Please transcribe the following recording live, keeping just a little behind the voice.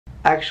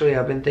Actually,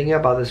 I've been thinking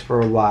about this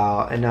for a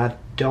while and I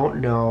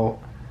don't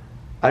know.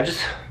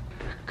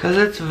 Cause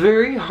it's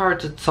very hard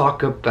to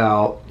talk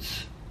about.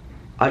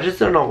 I just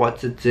don't know what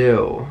to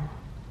do.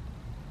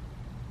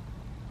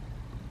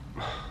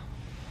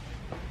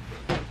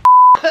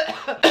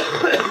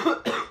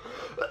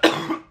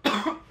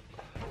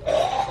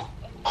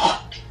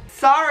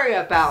 Sorry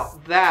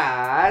about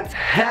that.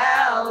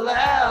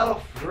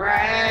 Hello,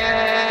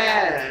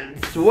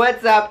 friends.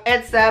 What's up?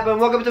 It's Sebb and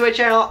welcome to my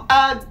channel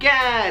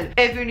again.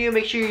 If you're new,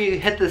 make sure you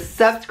hit the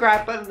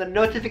subscribe button, the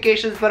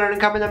notifications button, and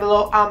comment down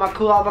below. I'm a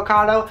cool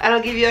avocado, and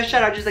I'll give you a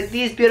shout out just like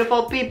these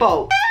beautiful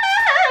people.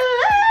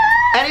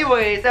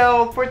 Anyway,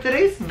 so for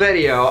today's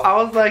video,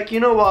 I was like, you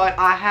know what?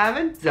 I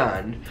haven't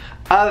done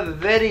a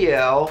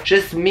video,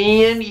 just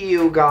me and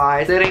you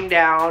guys sitting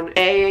down,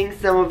 saying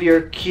some of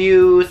your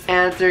cues,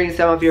 answering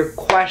some of your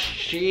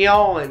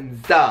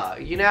questions,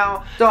 you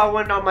know? So I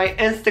went on my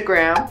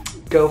Instagram,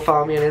 go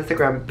follow me on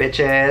Instagram,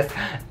 bitches.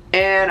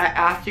 And I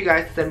asked you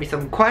guys to send me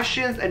some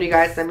questions, and you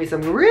guys sent me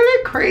some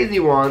really crazy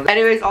ones.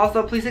 Anyways,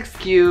 also please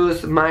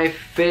excuse my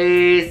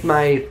face,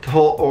 my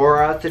whole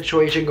aura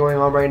situation going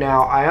on right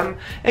now. I am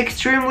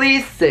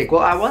extremely sick.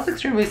 Well, I was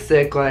extremely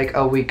sick like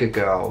a week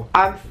ago.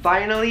 I'm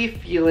finally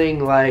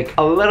feeling like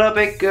a little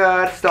bit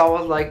good, so I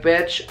was like,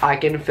 bitch, I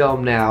can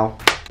film now.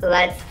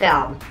 Let's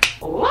film.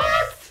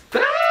 Let's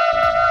film!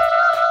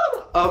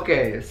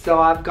 Okay, so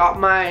I've got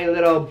my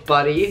little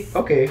buddy.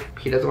 Okay,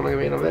 he doesn't want to get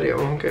me in a video.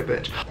 Okay,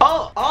 bitch.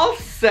 Oh,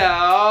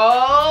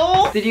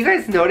 also, did you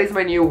guys notice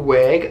my new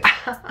wig?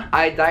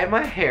 I dyed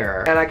my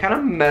hair and I kind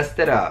of messed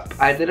it up.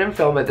 I didn't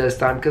film it this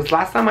time because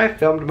last time I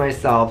filmed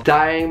myself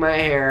dyeing my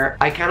hair,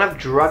 I kind of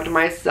drugged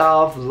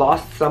myself,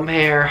 lost some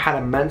hair, had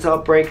a mental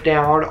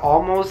breakdown,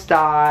 almost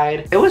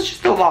died. It was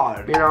just a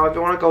lot. You know, if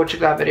you want to go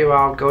check that video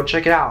out, go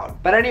check it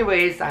out. But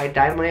anyways, I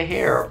dyed my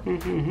hair.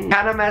 Kind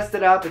of messed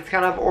it up. It's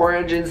kind of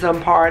orange in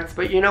some parts,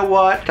 but you know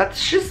what?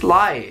 That's just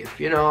life.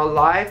 You know,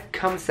 life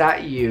comes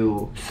at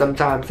you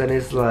sometimes and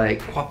it's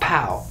like,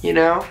 wow, you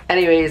know?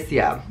 Anyways,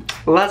 yeah.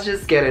 Let's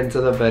just get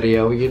into the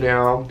video, you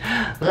know?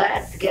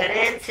 Let's get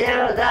into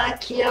the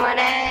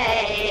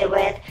Q&A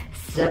with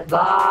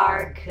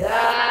Argo.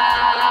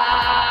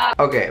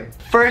 Okay,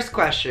 first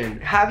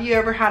question. Have you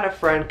ever had a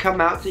friend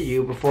come out to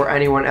you before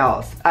anyone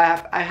else? I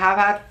have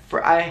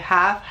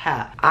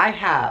had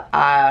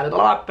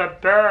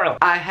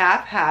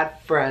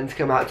friends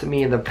come out to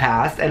me in the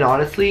past, and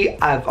honestly,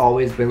 I've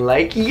always been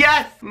like,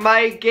 yes,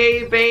 my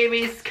gay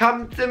babies,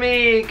 come to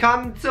me,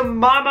 come to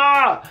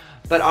mama.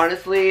 But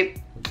honestly,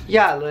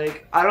 yeah,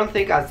 like, I don't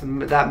think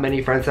that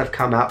many friends have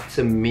come out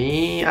to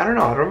me. I don't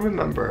know, I don't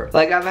remember.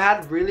 Like, I've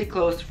had really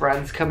close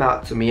friends come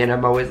out to me and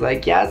I'm always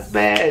like, yes,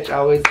 bitch. I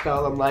always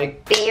tell them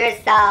like, be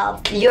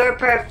yourself. You're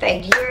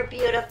perfect. You're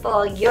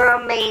beautiful. You're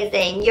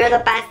amazing. You're the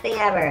best thing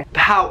ever.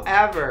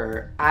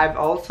 However, I've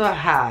also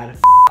had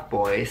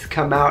boys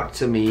come out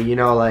to me, you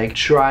know, like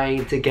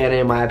trying to get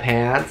in my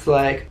pants,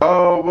 like,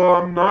 oh, well,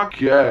 I'm not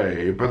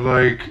gay, but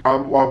like,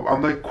 I'm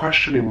like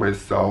questioning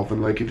myself,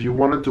 and like, if you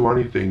want to do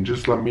anything,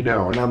 just let me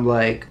know. And I'm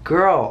like,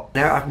 girl,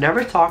 I've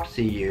never talked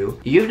to you.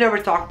 You've never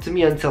talked to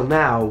me until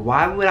now.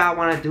 Why would I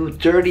want to do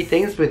dirty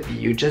things with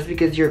you just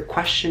because you're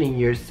questioning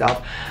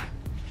yourself?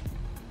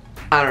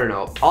 I don't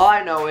know. All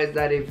I know is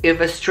that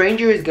if a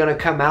stranger is gonna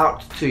come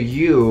out to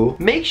you,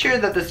 make sure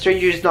that the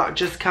stranger is not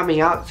just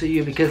coming out to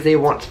you because they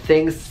want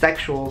things,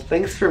 sexual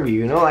things from you,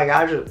 you know? Like,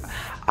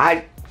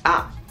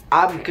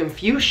 I'm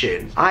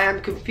Confucian. I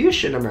am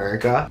Confucian,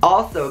 America.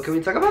 Also, can we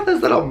talk about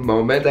this little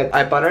moment that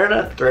I bought it at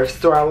a thrift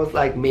store? I was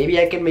like, maybe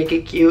I can make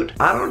it cute.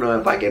 I don't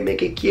know if I can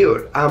make it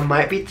cute. I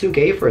might be too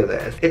gay for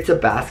this. It's a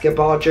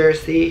basketball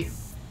jersey.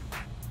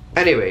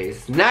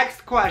 Anyways,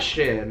 next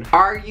question.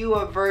 Are you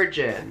a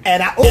virgin?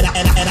 Yeah.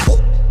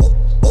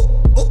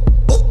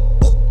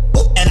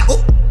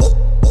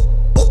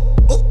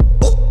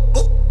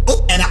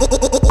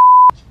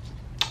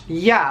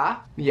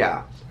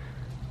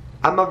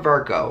 I'm a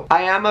Virgo.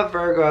 I am a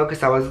Virgo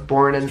because I was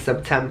born in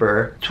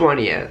September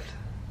 20th.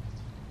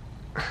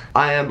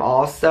 I am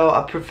also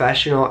a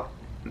professional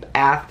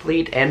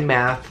athlete and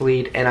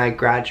mathlete, and I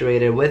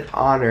graduated with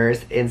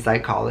honors in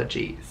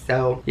psychology.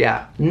 So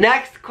yeah.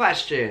 Next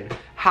question.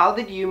 How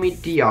did you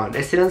meet Dion?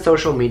 Is it on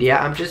social media?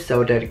 I'm just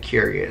so dead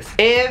curious.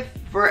 If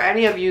for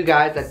any of you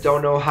guys that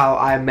don't know how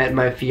I met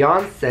my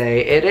fiance,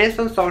 it is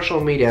on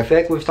social media. I feel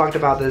like we've talked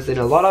about this in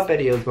a lot of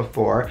videos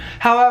before.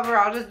 However,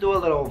 I'll just do a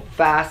little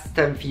fast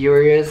and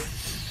furious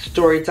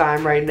story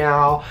time right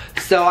now.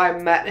 So I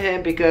met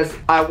him because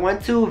I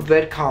went to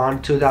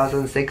VidCon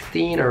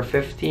 2016 or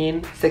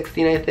 16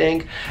 I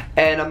think,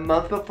 and a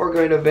month before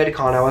going to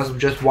VidCon I was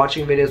just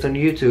watching videos on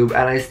YouTube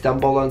and I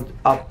stumbled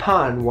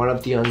upon one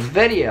of Dion's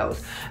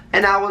videos.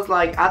 And I was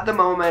like, at the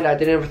moment, I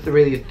didn't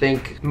really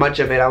think much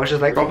of it. I was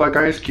just like, oh, that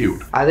guy is cute.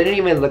 I didn't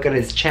even look at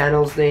his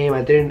channel's name.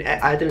 I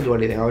didn't do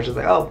anything. I was just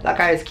like, oh, that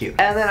guy is cute.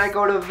 And then I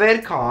go to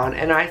VidCon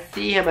and I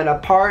see him at a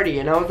party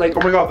and I was like,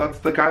 oh my god, that's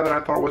the guy that I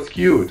thought was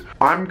cute.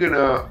 I'm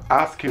gonna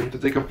ask him to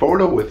take a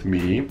photo with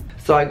me.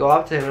 So I go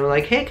up to him and I'm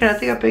like, hey, can I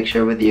take a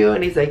picture with you?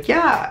 And he's like,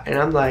 yeah. And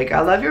I'm like,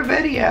 I love your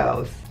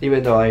videos.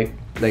 Even though I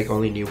like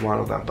only knew one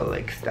of them, but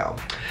like still.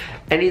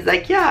 And he's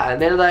like, yeah.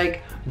 And then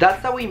like,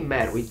 that's how we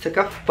met. We took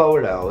a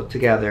photo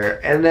together,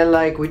 and then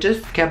like we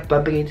just kept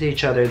bumping into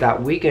each other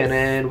that weekend,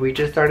 and we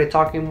just started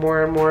talking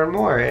more and more and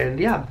more, and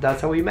yeah,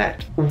 that's how we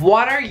met.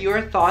 What are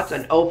your thoughts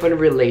on open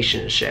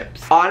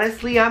relationships?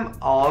 Honestly, I'm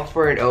all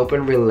for an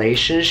open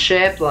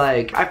relationship.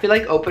 Like, I feel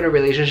like open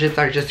relationships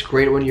are just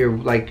great when you're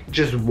like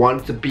just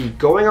want to be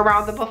going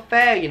around the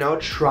buffet, you know,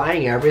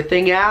 trying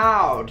everything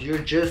out. You're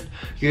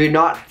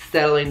not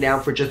settling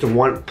down for just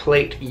one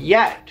plate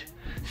yet.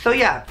 So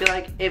yeah, I feel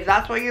like if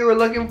that's what you were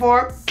looking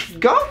for,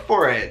 go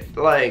for it.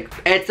 Like,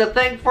 it's a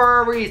thing for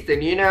a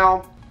reason, you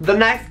know? The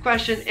next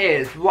question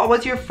is, what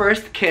was your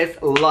first kiss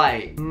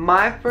like?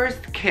 My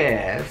first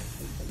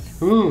kiss,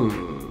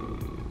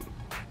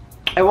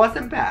 it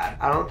wasn't bad.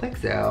 I don't think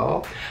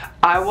so.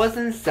 I was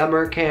in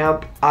summer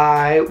camp.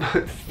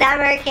 Summer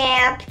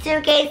camp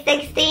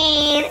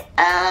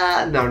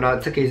 2K16. No,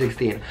 not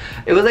 2K16.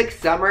 It was like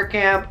summer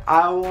camp.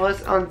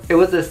 It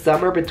was the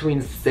summer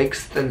between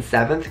 6th and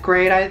 7th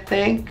grade, I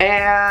think.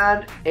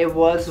 And it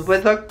was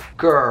with a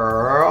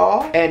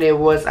girl. And it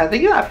was, I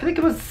think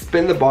it was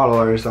spin the bottle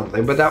or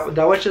something. But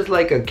that was just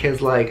like a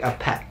kiss, like a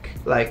peck.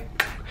 Like,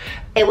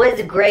 it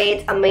was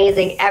great,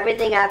 amazing,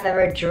 everything I've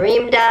ever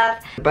dreamed of.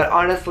 But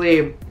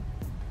honestly,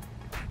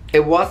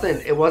 it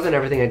wasn't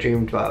everything I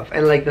dreamed of.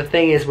 And like the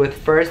thing is, with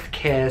first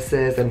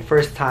kisses and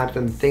first times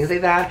and things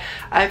like that,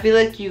 I feel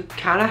like you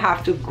kind of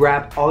have to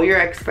grab all your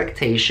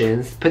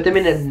expectations, put them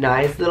in a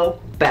nice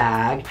little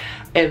bag,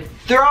 and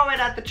throw it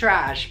at the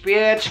trash,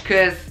 bitch.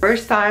 Cause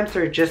first times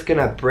are just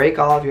gonna break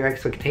all of your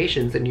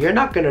expectations and you're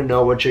not gonna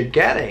know what you're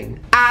getting.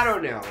 I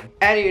don't know.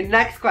 Anyway,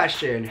 next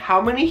question. How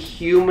many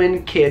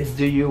human kids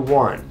do you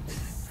want?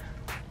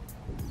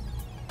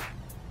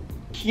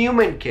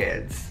 Human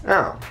kids.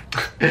 Oh.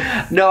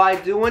 No, I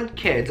do want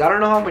kids. I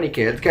don't know how many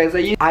kids, guys.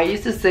 I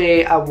used to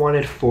say I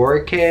wanted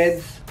 4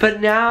 kids.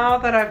 But now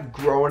that I've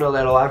grown a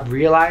little, I've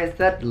realized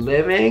that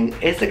living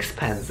is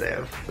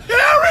expensive.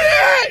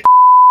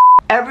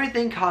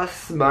 Everything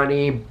costs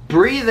money,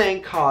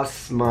 breathing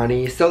costs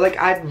money, so like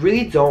I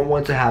really don't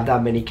want to have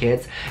that many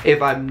kids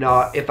if I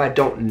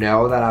don't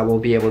know that I will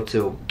be able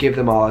to give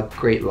them all a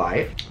great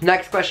life.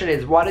 Next question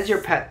is, what is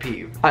your pet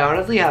peeve? I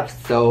honestly have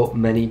so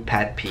many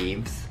pet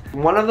peeves.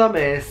 One of them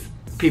is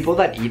people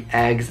that eat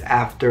eggs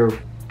after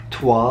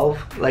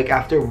 12, like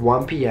after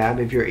 1 p.m.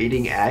 if you're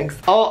eating eggs.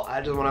 Oh,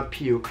 I just want to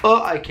puke.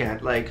 Oh, I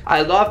can't. Like,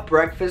 I love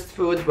breakfast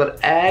foods, but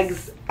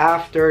eggs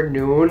after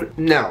noon,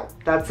 no.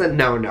 That's a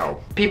no-no.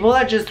 People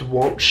that just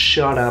won't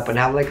shut up and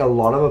have like a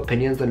lot of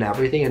opinions on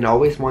everything and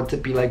always want to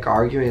be like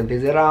arguing and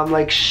things like that. I'm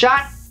like,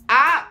 shut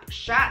up,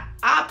 shut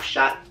up,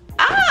 shut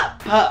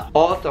up.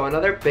 Also,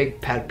 another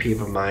big pet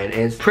peeve of mine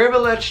is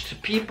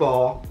privileged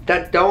people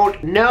that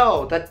don't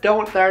know, that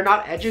are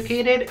not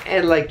educated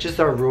and like just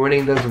are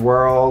ruining this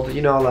world,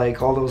 you know,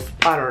 like all those,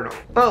 I don't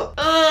know.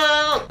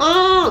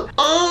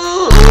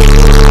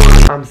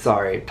 I'm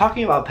sorry.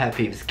 Talking about pet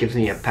peeves gives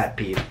me a pet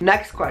peeve.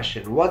 Next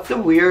question. What's the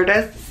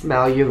weirdest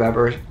smell you've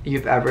ever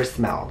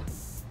smelled?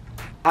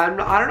 I don't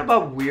know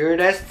about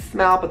weirdest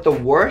smell, but the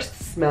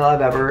worst smell I've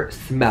ever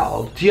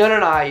smelled. Dion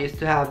and I used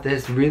to have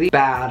this really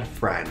bad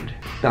friend.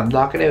 I'm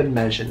not gonna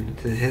mention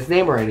his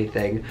name or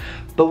anything,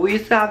 but we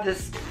used to have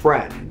this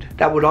friend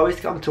that would always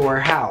come to our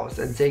house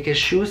and take his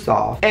shoes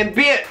off. And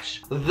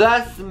bitch,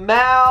 the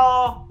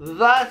smell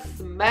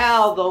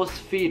those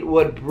feet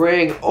would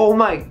bring, oh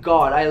my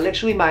god,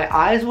 my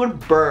eyes would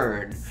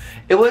burn.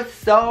 It was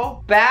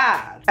so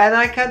bad. And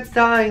I kept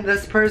telling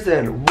this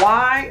person,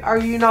 why are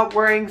you not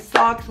wearing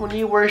socks when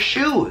you wear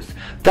shoes?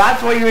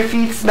 That's why your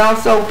feet smell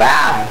so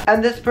bad.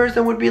 And this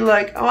person would be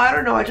like, oh, I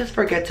don't know, I just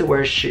forget to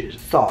wear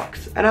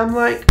socks. And I'm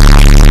like,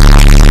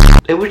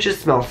 it would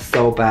just smell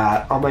so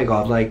bad. Oh my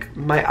god, like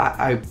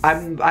I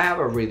have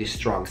a really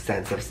strong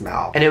sense of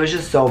smell. And it was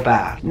just so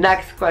bad.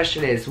 Next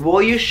question is,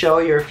 will you show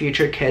your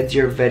future kids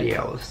your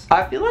videos?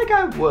 I feel like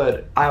I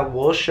would. I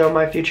will show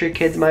my future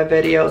kids my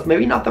videos.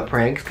 Maybe not the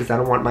pranks, because I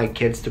don't want my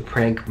kids to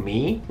prank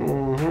me.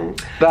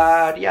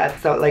 But yeah,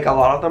 so like a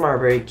lot of them are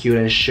very cute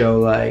and show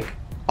like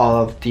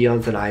all of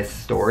Dion's and I's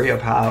story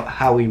of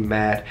how we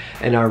met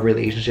and our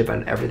relationship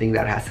and everything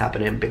that has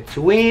happened in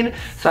between.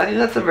 So I think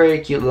that's a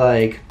very cute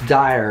like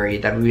diary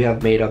that we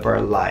have made of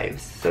our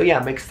lives. So yeah,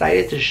 I'm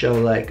excited to show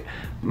like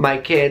my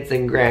kids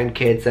and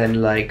grandkids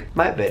and like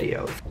my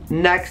videos.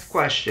 Next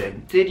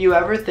question. Did you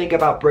ever think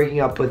about breaking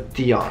up with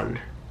Dion?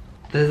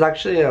 This is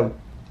actually a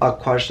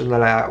question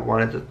that I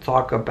wanted to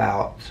talk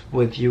about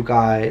with you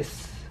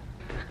guys,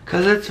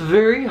 because it's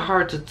very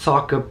hard to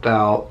talk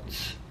about.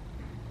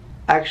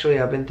 Actually,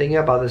 I've been thinking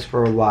about this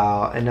for a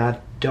while and I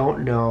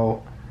don't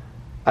know.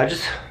 I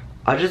just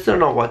don't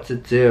know what to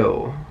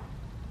do.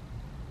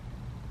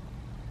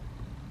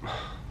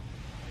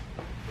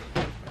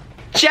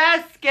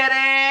 Just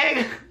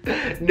kidding!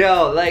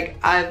 No,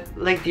 like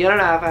Dion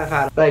and I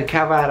have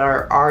had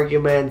our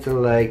arguments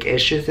and like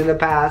issues in the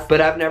past, but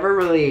I've never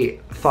really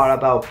thought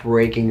about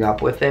breaking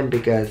up with him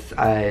because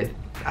I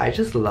I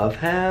just love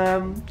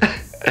him.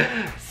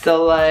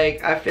 So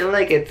like, I feel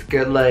like it's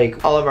good,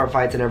 like all of our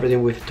fights and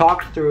everything, we've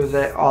talked through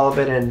all of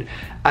it, and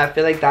I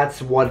feel like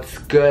that's what's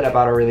good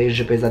about our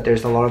relationship, is that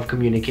there's a lot of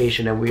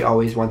communication and we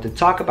always want to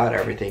talk about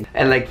everything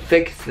and like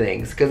fix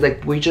things, because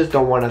like we just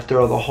don't want to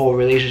throw the whole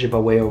relationship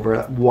away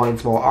over one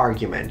small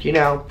argument, you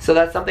know? So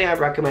that's something I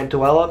recommend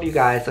to all of you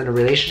guys in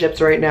relationships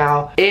right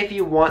now. If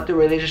you want the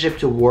relationship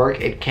to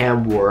work, it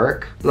can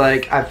work.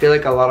 Like, I feel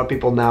like a lot of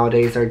people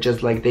nowadays are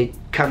just like, they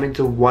come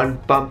into one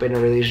bump in a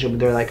relationship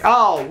and they're like,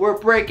 oh, we're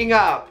breaking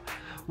up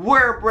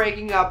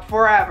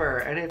forever.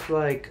 And it's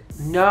like,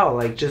 no,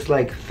 like just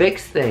like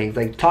fix things,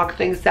 like talk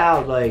things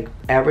out. Like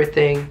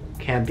everything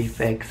can be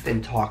fixed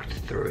and talked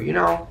through, you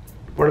know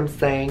what I'm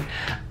saying?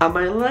 Am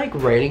I like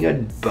writing a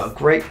book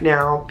right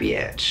now,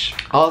 bitch?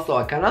 Also,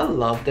 I kind of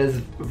love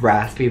this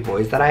raspy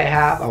voice that I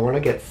have. I want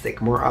to get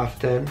sick more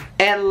often.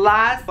 And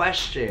last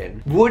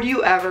question, would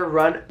you ever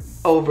run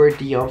over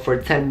Dion for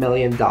 $10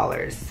 million?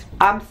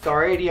 I'm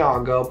sorry,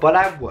 Diongo, but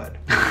I would.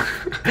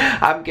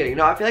 I'm kidding.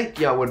 No, I feel like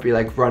Dion would be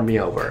like, run me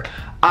over.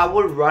 I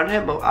would run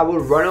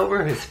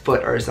over his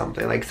foot or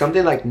something. Like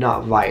something like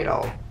not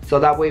vital. So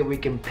that way we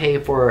can pay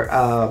for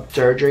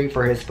surgery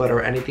for his foot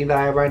or anything that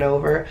I run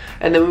over.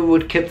 And then we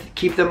would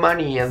keep the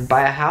money and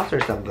buy a house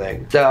or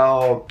something.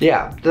 So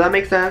yeah, does that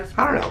make sense?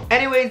 I don't know.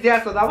 Anyways,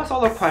 yeah, so that was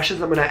all the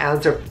questions I'm gonna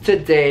answer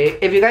today.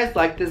 If you guys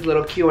like this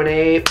little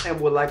Q&A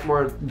and would like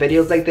more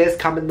videos like this,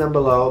 comment them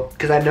below.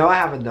 Because I know I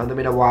haven't done them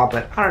in a while,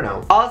 but I don't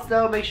know.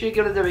 Also, make sure you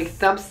give it a big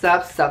thumbs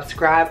up,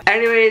 subscribe.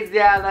 Anyways,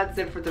 yeah, that's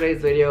it for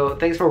today's video.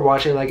 Thanks for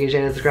watching, liking,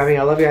 sharing, and subscribing.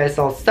 I love you guys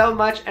all so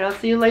much, and I'll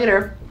see you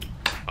later.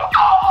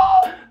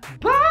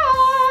 Bye.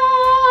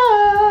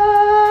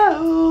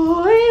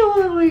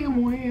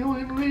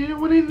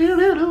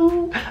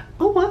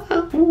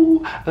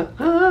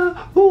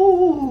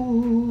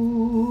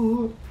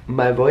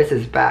 My voice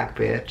is back,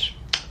 bitch.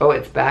 Oh,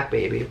 it's back,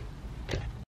 baby.